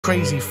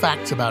Crazy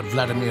facts about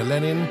Vladimir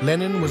Lenin.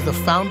 Lenin was the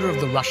founder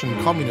of the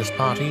Russian Communist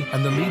Party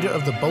and the leader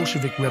of the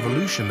Bolshevik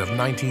Revolution of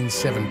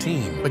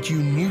 1917. But you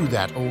knew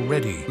that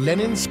already.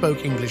 Lenin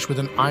spoke English with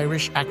an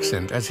Irish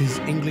accent, as his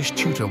English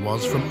tutor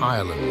was from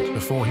Ireland.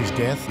 Before his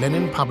death,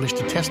 Lenin published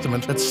a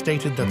testament that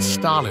stated that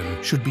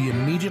Stalin should be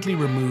immediately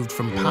removed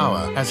from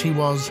power, as he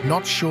was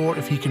not sure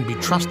if he can be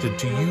trusted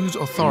to use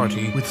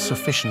authority with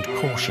sufficient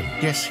caution.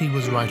 Yes, he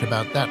was right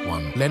about that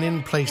one.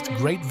 Lenin placed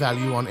great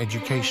value on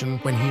education.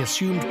 When he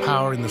assumed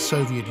power in the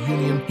Soviet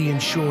Union, he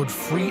ensured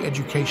free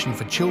education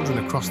for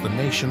children across the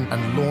nation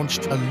and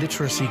launched a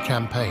literacy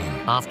campaign.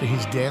 After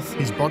his death,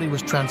 his body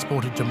was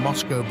transported to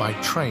Moscow by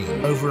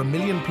train. Over 1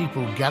 million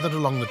people gathered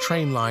along the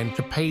train line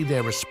to pay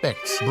their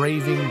respects,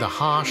 braving the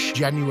harsh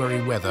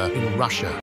January weather in Russia.